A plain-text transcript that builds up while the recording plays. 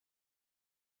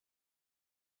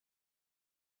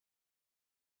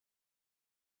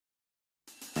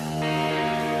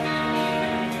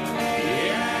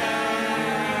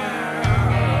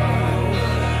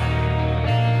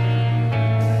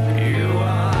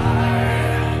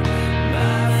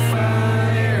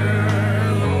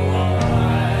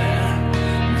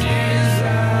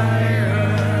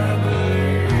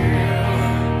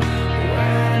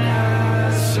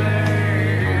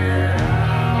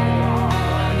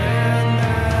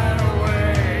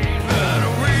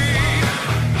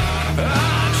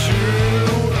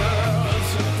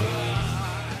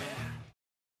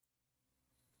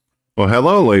Well,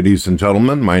 hello, ladies and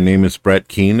gentlemen. My name is Brett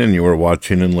Keane, and you are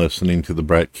watching and listening to The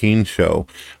Brett Keane Show.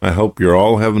 I hope you're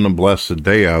all having a blessed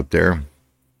day out there.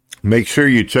 Make sure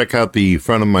you check out the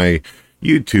front of my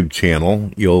YouTube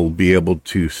channel. You'll be able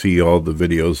to see all the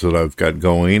videos that I've got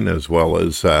going, as well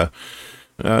as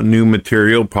new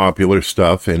material, popular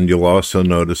stuff. And you'll also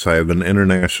notice I have an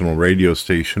international radio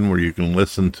station where you can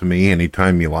listen to me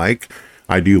anytime you like.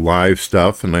 I do live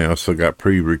stuff, and I also got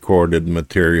pre-recorded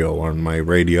material on my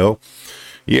radio.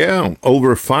 Yeah,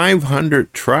 over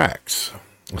 500 tracks,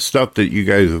 stuff that you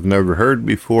guys have never heard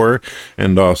before,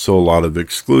 and also a lot of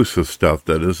exclusive stuff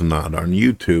that is not on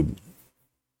YouTube.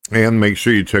 And make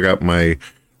sure you check out my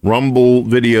Rumble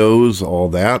videos, all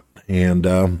that.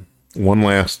 And one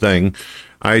last thing,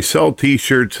 I sell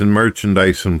t-shirts and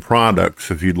merchandise and products.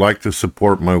 If you'd like to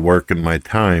support my work and my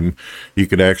time, you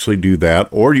could actually do that,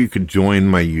 or you could join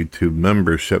my YouTube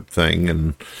membership thing,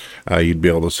 and you'd be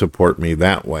able to support me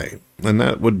that way. And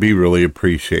that would be really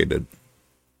appreciated.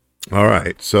 All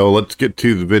right, so let's get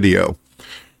to the video.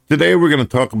 Today we're going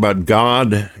to talk about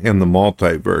God and the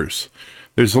multiverse.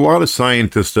 There's a lot of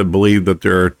scientists that believe that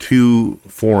there are two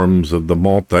forms of the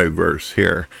multiverse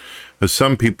here.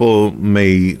 Some people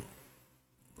may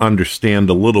understand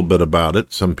a little bit about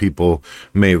it. Some people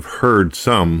may have heard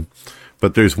some,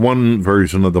 but there's one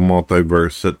version of the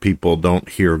multiverse that people don't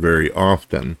hear very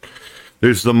often.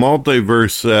 There's the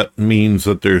multiverse that means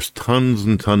that there's tons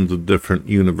and tons of different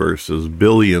universes,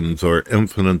 billions or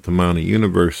infinite amount of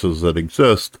universes that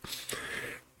exist,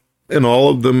 and all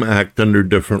of them act under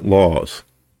different laws.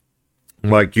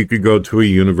 Like you could go to a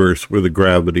universe where the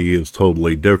gravity is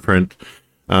totally different.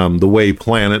 The way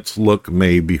planets look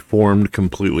may be formed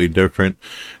completely different.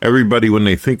 Everybody, when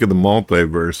they think of the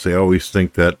multiverse, they always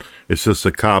think that it's just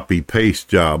a copy-paste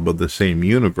job of the same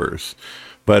universe.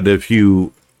 But if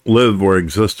you live or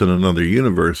exist in another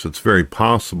universe, it's very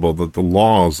possible that the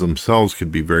laws themselves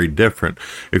could be very different.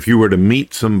 If you were to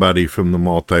meet somebody from the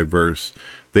multiverse,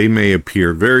 they may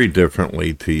appear very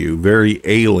differently to you, very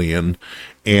alien,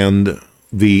 and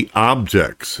the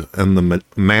objects and the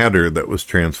matter that was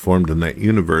transformed in that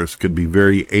universe could be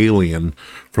very alien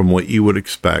from what you would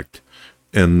expect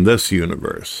in this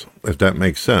universe, if that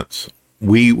makes sense.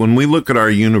 When we look at our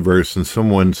universe and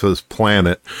someone says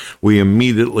planet, we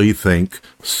immediately think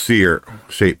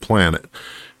sphere-shaped planet.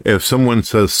 If someone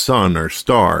says sun or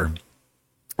star,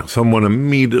 someone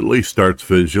immediately starts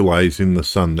visualizing the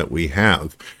sun that we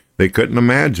have. They couldn't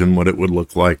imagine what it would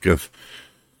look like if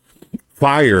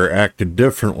fire acted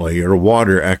differently or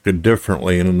water acted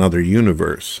differently in another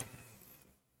universe.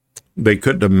 They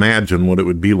couldn't imagine what it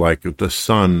would be like if the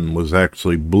sun was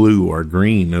actually blue or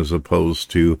green as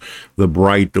opposed to the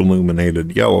bright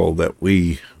illuminated yellow that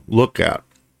we look at.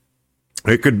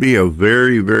 It could be a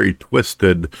very, very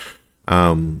twisted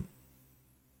thing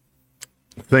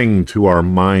to our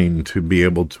mind to be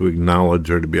able to acknowledge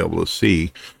or to be able to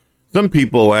see. Some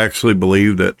people actually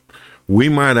believe that we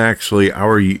might actually,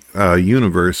 our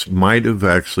universe might have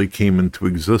actually came into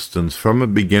existence from a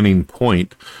beginning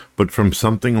point, but from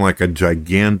something like a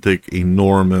gigantic,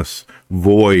 enormous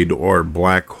void or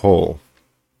black hole.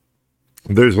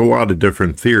 There's a lot of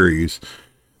different theories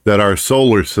that our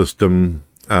solar system,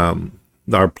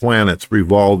 our planets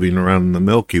revolving around the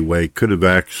Milky Way could have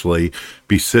actually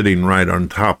be sitting right on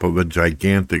top of a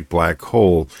gigantic black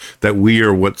hole, that we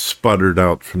are what sputtered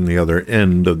out from the other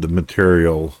end of the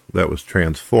material that was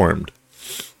transformed.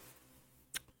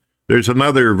 There's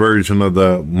another version of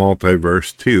the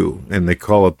multiverse too, and they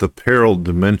call it the parallel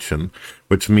dimension,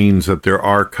 which means that there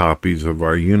are copies of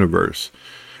our universe,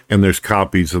 and there's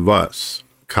copies of us,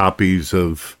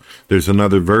 there's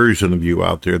another version of you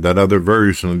out there. That other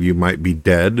version of you might be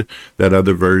dead. That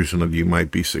other version of you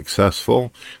might be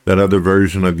successful. That other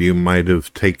version of you might have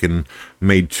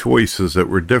made choices that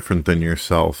were different than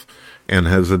yourself and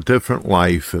has a different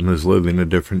life and is living a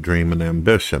different dream and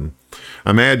ambition.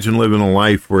 Imagine living a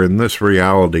life where in this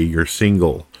reality you're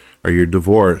single or you're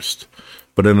divorced,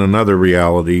 but in another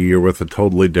reality you're with a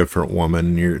totally different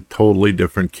woman, you're totally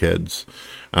different kids,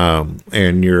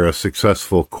 and you're a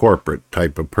successful corporate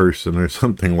type of person or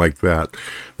something like that.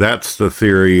 That's the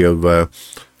theory of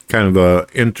kind of a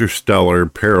interstellar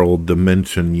parallel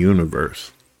dimension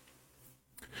universe.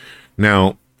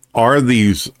 Now, are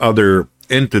these other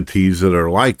entities that are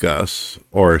like us,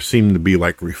 or seem to be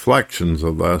like reflections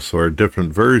of us, or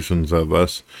different versions of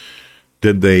us,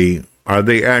 are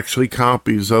they actually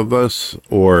copies of us,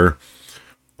 or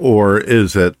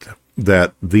is it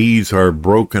that these are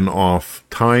broken off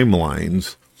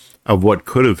timelines of what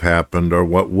could have happened or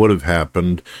what would have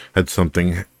happened had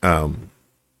something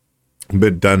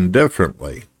been done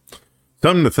differently?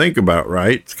 Something to think about,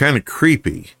 right? It's kind of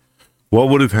creepy. What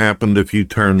would have happened if you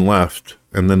turned left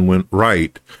and then went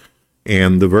right,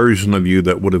 and the version of you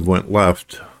that would have went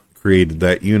left created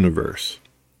that universe?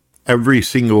 Every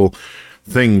single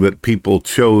thing that people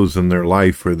chose in their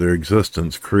life or their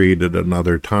existence created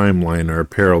another timeline or a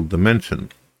parallel dimension.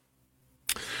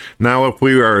 Now, if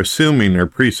we are assuming or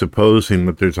presupposing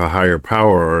that there's a higher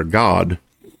power or a God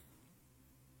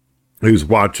who's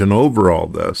watching over all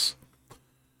this,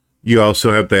 you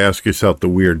also have to ask yourself the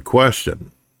weird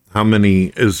question.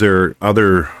 Is there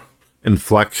other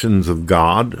inflections of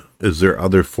God? Is there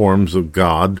other forms of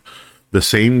God? The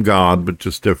same God, but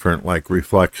just different, like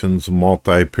reflections,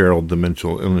 multi-parallel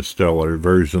dimensional interstellar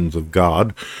versions of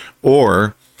God?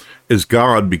 Or is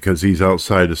God, because he's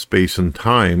outside of space and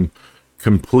time,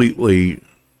 completely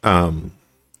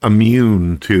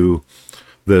immune to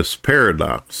this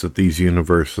paradox that these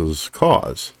universes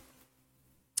cause?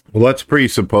 Well, let's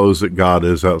presuppose that God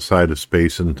is outside of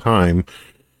space and time,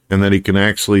 and that he can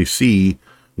actually see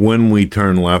when we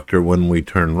turn left or when we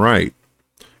turn right.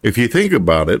 If you think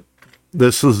about it,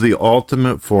 this is the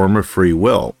ultimate form of free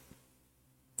will.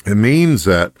 It means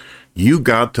that you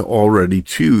got to already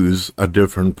choose a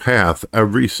different path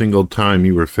every single time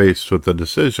you were faced with a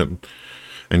decision.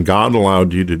 And God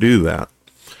allowed you to do that.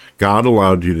 God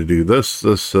allowed you to do this,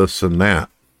 and that.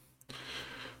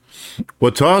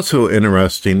 What's also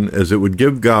interesting is it would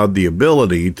give God the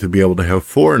ability to be able to have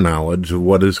foreknowledge of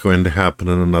what is going to happen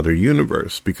in another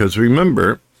universe. Because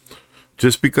remember,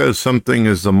 just because something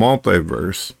is a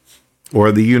multiverse,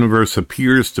 or the universe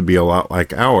appears to be a lot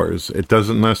like ours, it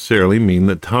doesn't necessarily mean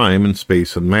that time and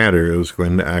space and matter is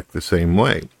going to act the same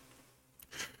way.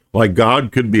 Like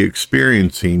God could be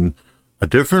experiencing a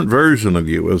different version of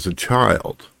you as a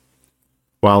child,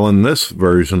 while in this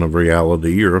version of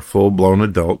reality, you're a full-blown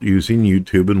adult using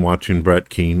YouTube and watching Brett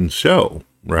Keane's show,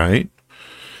 right?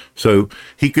 So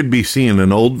he could be seeing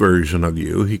an old version of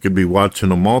you. He could be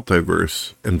watching a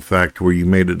multiverse, in fact, where you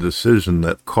made a decision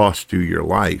that cost you your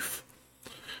life.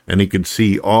 And he could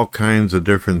see all kinds of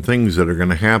different things that are going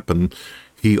to happen.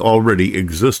 He already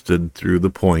existed through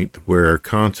the point where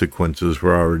consequences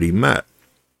were already met.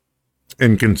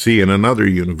 And can see in another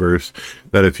universe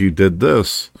that if you did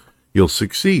this, you'll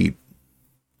succeed.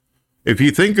 If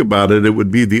you think about it, it would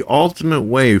be the ultimate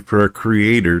way for a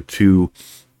creator to,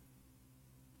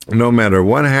 no matter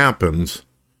what happens,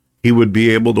 he would be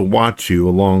able to watch you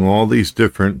along all these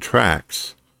different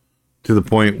tracks to the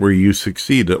point where you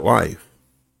succeed at life,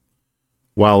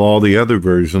 while all the other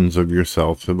versions of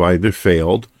yourself have either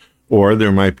failed, or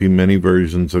there might be many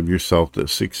versions of yourself that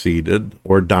succeeded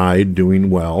or died doing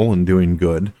well and doing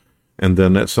good. And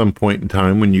then at some point in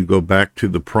time, when you go back to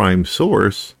the prime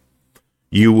source,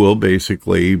 you will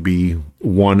basically be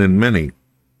one in many.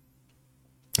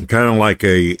 Kind of like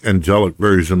a angelic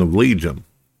version of Legion.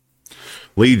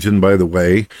 Legion, by the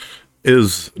way,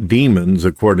 is demons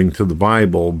according to the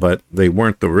Bible, but they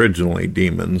weren't originally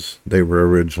demons. They were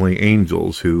originally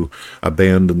angels who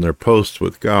abandoned their post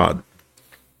with God.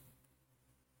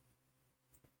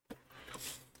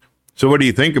 So what do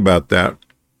you think about that?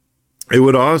 It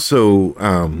would also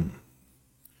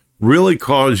really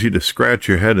cause you to scratch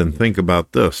your head and think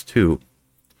about this too.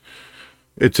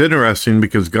 It's interesting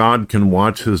because God can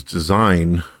watch his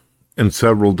design in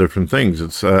several different things.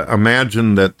 It's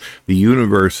imagine that the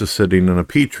universe is sitting in a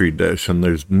petri dish and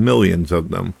there's millions of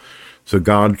them. So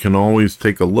God can always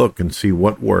take a look and see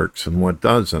what works and what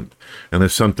doesn't. And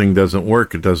if something doesn't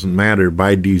work, it doesn't matter.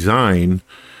 By design,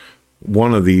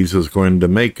 one of these is going to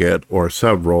make it, or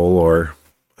several, or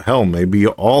hell, maybe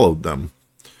all of them.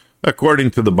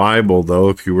 According to the Bible, though,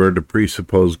 if you were to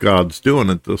presuppose God's doing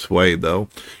it this way, though,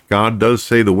 God does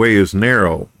say the way is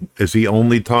narrow. Is he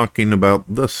only talking about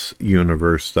this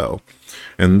universe, though,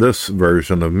 and this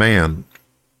version of man?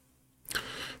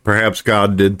 Perhaps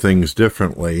God did things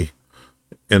differently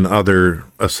in other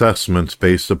assessments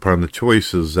based upon the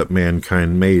choices that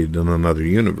mankind made in another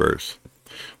universe.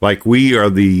 Like we are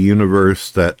the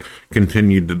universe that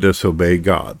continued to disobey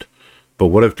God. But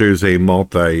what if there's a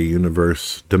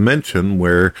multi-universe dimension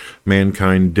where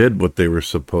mankind did what they were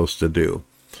supposed to do,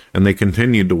 and they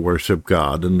continued to worship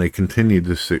God, and they continued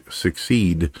to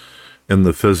succeed in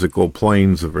the physical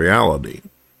planes of reality?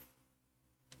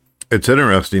 It's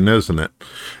interesting, isn't it?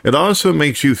 It also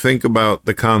makes you think about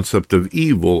the concept of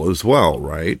evil as well,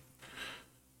 right?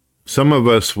 Some of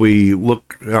us, we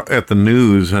look at the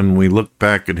news and we look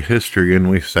back at history and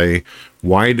we say,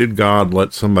 why did God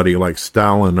let somebody like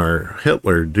Stalin or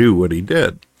Hitler do what he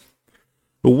did?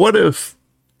 But what if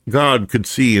God could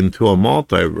see into a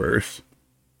multiverse?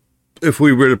 If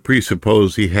we were to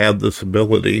presuppose he had this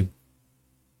ability,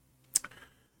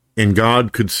 and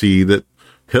God could see that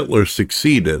Hitler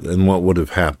succeeded and what would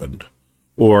have happened?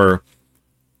 Or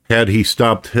had he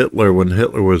stopped Hitler when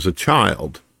Hitler was a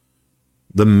child?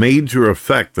 The major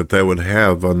effect that would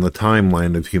have on the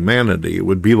timeline of humanity, it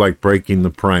would be like breaking the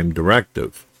prime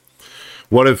directive.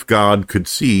 What if God could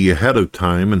see ahead of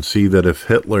time and see that if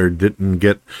Hitler didn't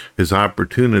get his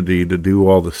opportunity to do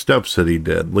all the steps that he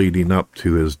did leading up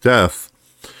to his death,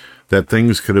 that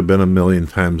things could have been a million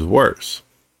times worse?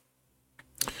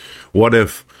 What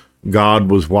if God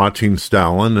was watching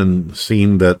Stalin and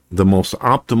seeing that the most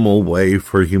optimal way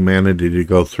for humanity to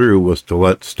go through was to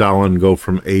let Stalin go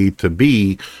from A to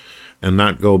B and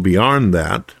not go beyond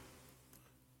that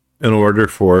in order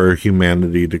for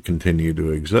humanity to continue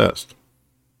to exist?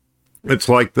 It's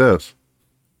like this.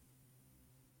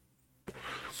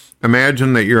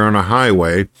 Imagine that you're on a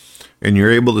highway and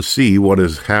you're able to see what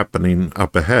is happening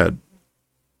up ahead.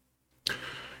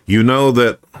 You know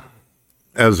that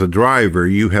as a driver,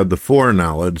 you have the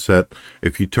foreknowledge that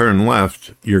if you turn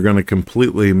left, you're going to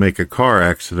completely make a car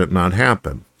accident not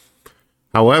happen.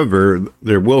 However,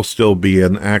 there will still be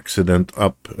an accident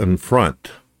up in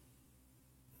front,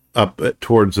 up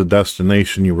towards the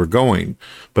destination you were going.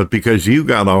 But because you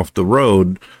got off the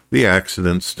road, the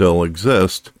accident still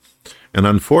exists. And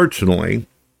unfortunately,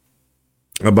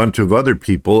 a bunch of other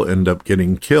people end up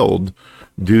getting killed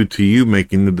due to you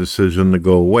making the decision to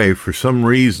go away. For some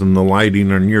reason, the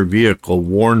lighting on your vehicle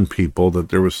warned people that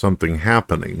there was something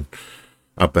happening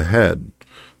up ahead.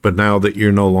 But now that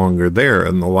you're no longer there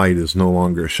and the light is no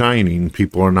longer shining,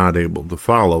 people are not able to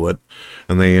follow it,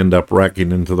 and they end up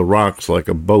wrecking into the rocks like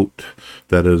a boat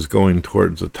that is going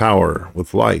towards a tower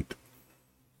with light.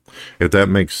 If that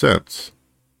makes sense.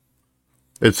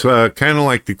 It's kind of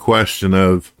like the question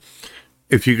of,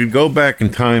 if you could go back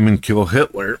in time and kill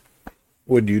Hitler,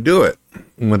 would you do it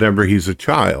whenever he's a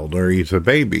child or he's a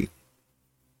baby?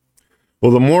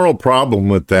 Well, the moral problem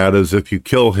with that is if you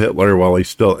kill Hitler while he's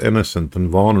still innocent and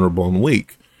vulnerable and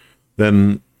weak,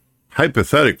 then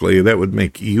hypothetically that would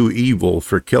make you evil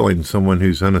for killing someone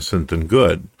who's innocent and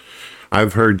good.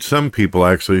 I've heard some people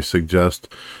actually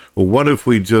suggest, well, what if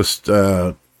we just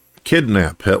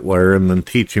kidnap Hitler and then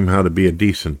teach him how to be a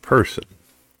decent person?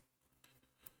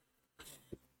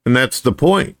 And that's the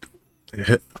point.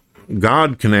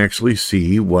 God can actually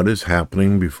see what is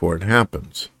happening before it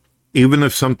happens. Even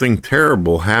if something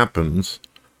terrible happens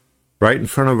right in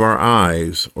front of our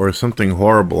eyes, or something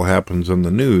horrible happens on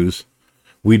the news,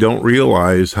 we don't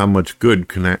realize how much good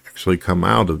can actually come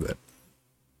out of it.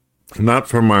 Not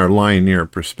from our linear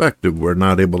perspective, we're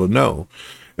not able to know.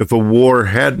 If a war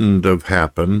hadn't have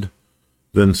happened,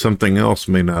 then something else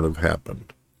may not have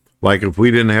happened. Like if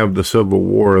we didn't have the Civil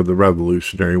War or the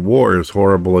Revolutionary War, as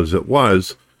horrible as it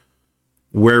was,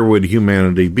 where would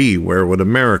humanity be? Where would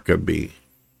America be?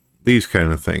 These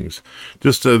kind of things.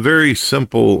 Just a very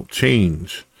simple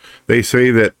change. They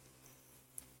say that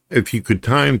if you could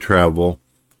time travel,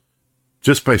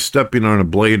 just by stepping on a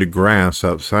blade of grass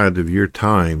outside of your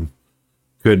time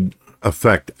could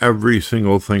affect every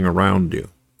single thing around you.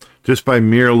 Just by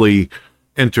merely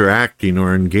interacting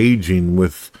or engaging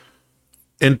with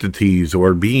entities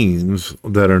or beings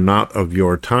that are not of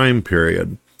your time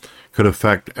period could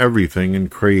affect everything and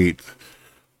create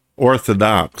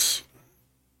orthodox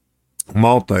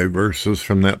multiverses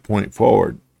from that point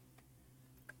forward.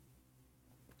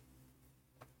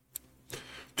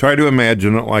 Try to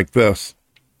imagine it like this.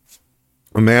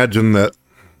 Imagine that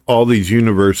all these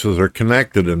universes are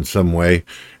connected in some way,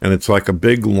 and it's like a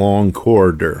big long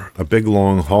corridor, a big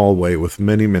long hallway with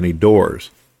many, many doors.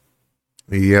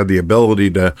 You have the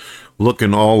ability to look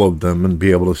in all of them and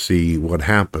be able to see what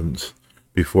happens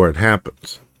before it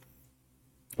happens.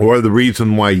 Or the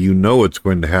reason why you know it's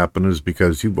going to happen is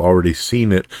because you've already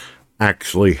seen it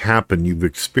actually happen. You've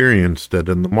experienced it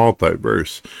in the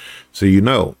multiverse. So you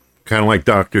know, kind of like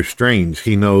Doctor Strange.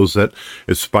 He knows that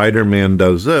if Spider-Man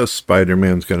does this,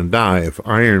 Spider-Man's going to die. If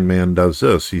Iron Man does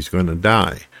this, he's going to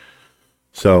die.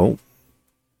 So,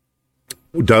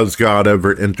 does God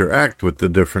ever interact with the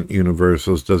different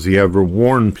universes? Does he ever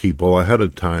warn people ahead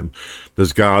of time?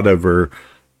 Does God ever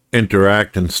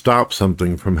interact and stop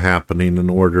something from happening in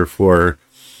order for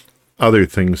other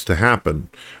things to happen?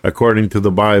 According to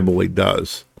the Bible, he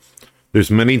does. There's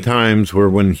many times where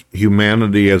when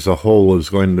humanity as a whole is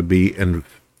going to be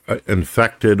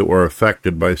infected or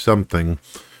affected by something,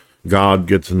 God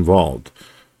gets involved.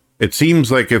 It seems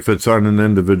like if it's on an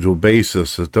individual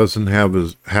basis, it doesn't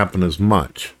happen as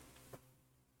much.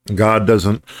 God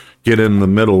doesn't get in the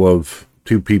middle of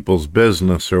two people's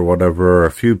business or whatever, or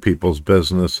a few people's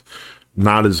business,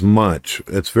 not as much.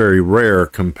 It's very rare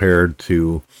compared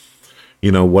to,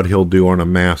 what he'll do on a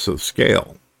massive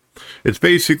scale. It's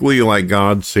basically like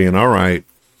God saying, all right,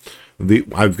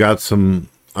 I've got some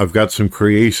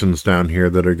creations down here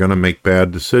that are going to make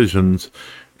bad decisions,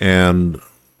 and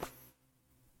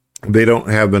they don't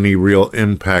have any real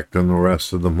impact on the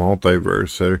rest of the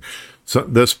multiverse. So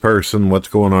this person, what's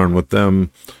going on with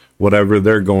them, whatever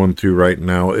they're going through right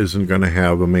now isn't going to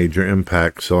have a major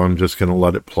impact, so I'm just going to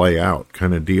let it play out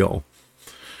kind of deal.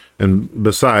 And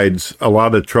besides, a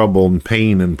lot of trouble and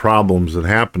pain and problems that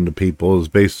happen to people is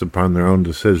based upon their own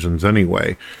decisions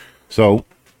anyway. So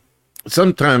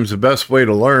sometimes the best way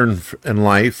to learn in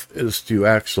life is to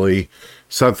actually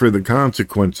suffer the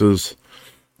consequences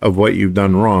of what you've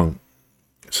done wrong.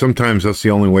 Sometimes that's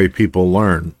the only way people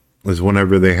learn, is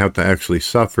whenever they have to actually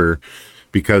suffer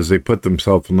because they put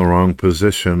themselves in the wrong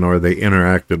position or they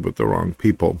interacted with the wrong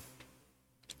people.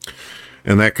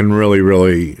 And that can really,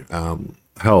 really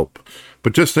help.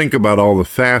 But just think about all the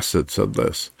facets of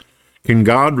this. Can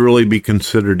God really be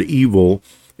considered evil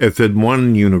if in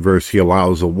one universe he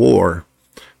allows a war,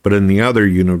 but in the other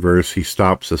universe he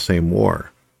stops the same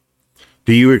war?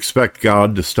 Do you expect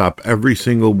God to stop every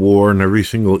single war and every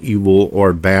single evil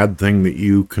or bad thing that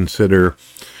you consider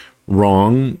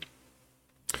wrong?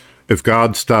 If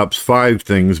God stops 5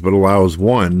 things but allows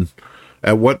 1,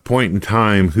 at what point in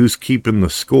time, who's keeping the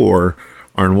score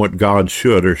on what God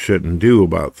should or shouldn't do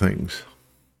about things?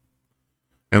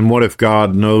 And what if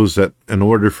God knows that in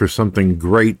order for something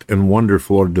great and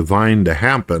wonderful or divine to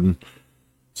happen,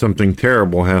 something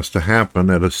terrible has to happen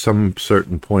at some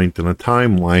certain point in a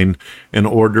timeline in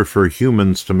order for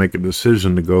humans to make a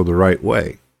decision to go the right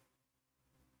way?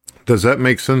 Does that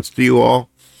make sense to you all?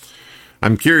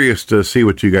 I'm curious to see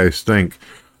what you guys think.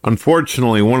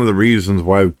 Unfortunately, one of the reasons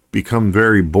why I've become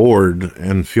very bored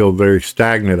and feel very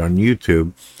stagnant on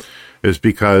YouTube is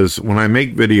because when I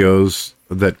make videos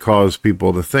that cause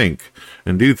people to think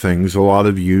and do things, a lot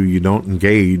of you don't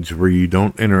engage, where you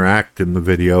don't interact in the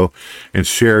video and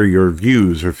share your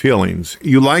views or feelings.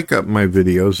 You like up my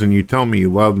videos and you tell me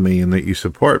you love me and that you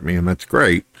support me, and that's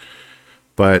great.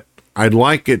 But I'd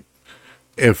like it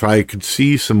if I could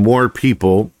see some more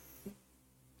people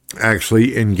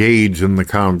actually engage in the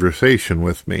conversation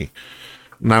with me.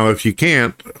 Now, if you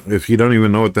can't, if you don't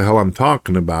even know what the hell I'm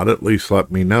talking about, at least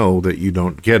let me know that you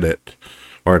don't get it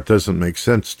or it doesn't make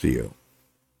sense to you.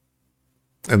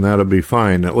 And that'll be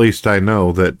fine. At least I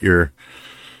know that you're,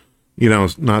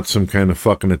 not some kind of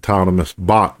fucking autonomous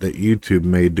bot that YouTube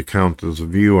made to count as a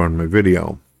view on my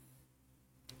video.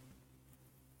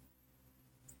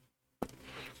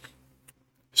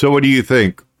 So what do you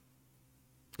think?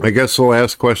 I guess the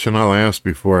last question I'll ask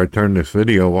before I turn this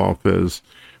video off is,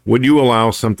 would you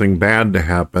allow something bad to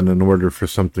happen in order for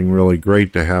something really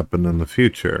great to happen in the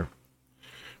future?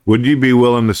 Would you be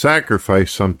willing to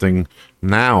sacrifice something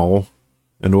now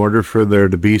in order for there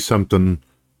to be something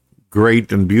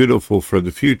great and beautiful for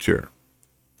the future,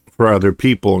 for other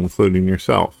people, including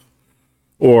yourself?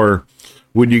 Or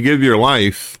would you give your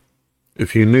life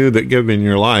if you knew that giving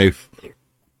your life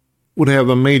would have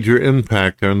a major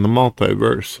impact on the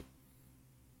multiverse?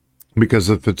 Because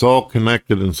if it's all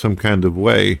connected in some kind of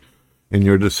way, and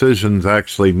your decisions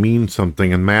actually mean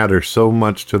something and matter so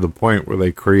much to the point where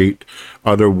they create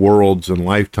other worlds and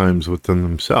lifetimes within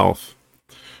themselves,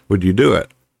 would you do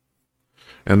it?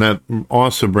 And that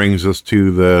also brings us to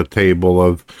the table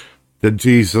of, did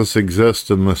Jesus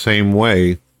exist in the same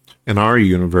way in our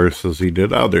universe as he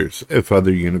did others, if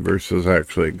other universes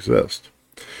actually exist?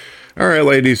 All right,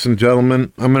 ladies and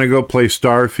gentlemen, I'm going to go play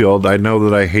Starfield. I know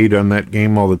that I hate on that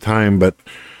game all the time, but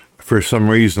for some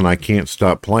reason I can't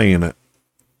stop playing it.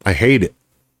 I hate it.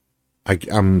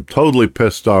 I'm totally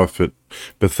pissed off at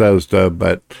Bethesda,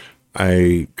 but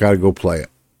I got to go play it.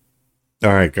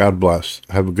 All right, God bless.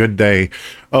 Have a good day.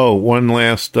 Oh, one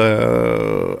last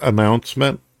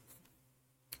announcement.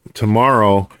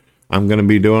 Tomorrow, I'm going to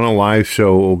be doing a live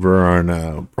show over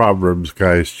on Proverbs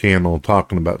Guy's channel,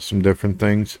 talking about some different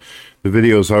things. The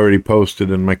video is already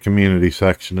posted in my community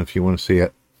section if you want to see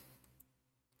it.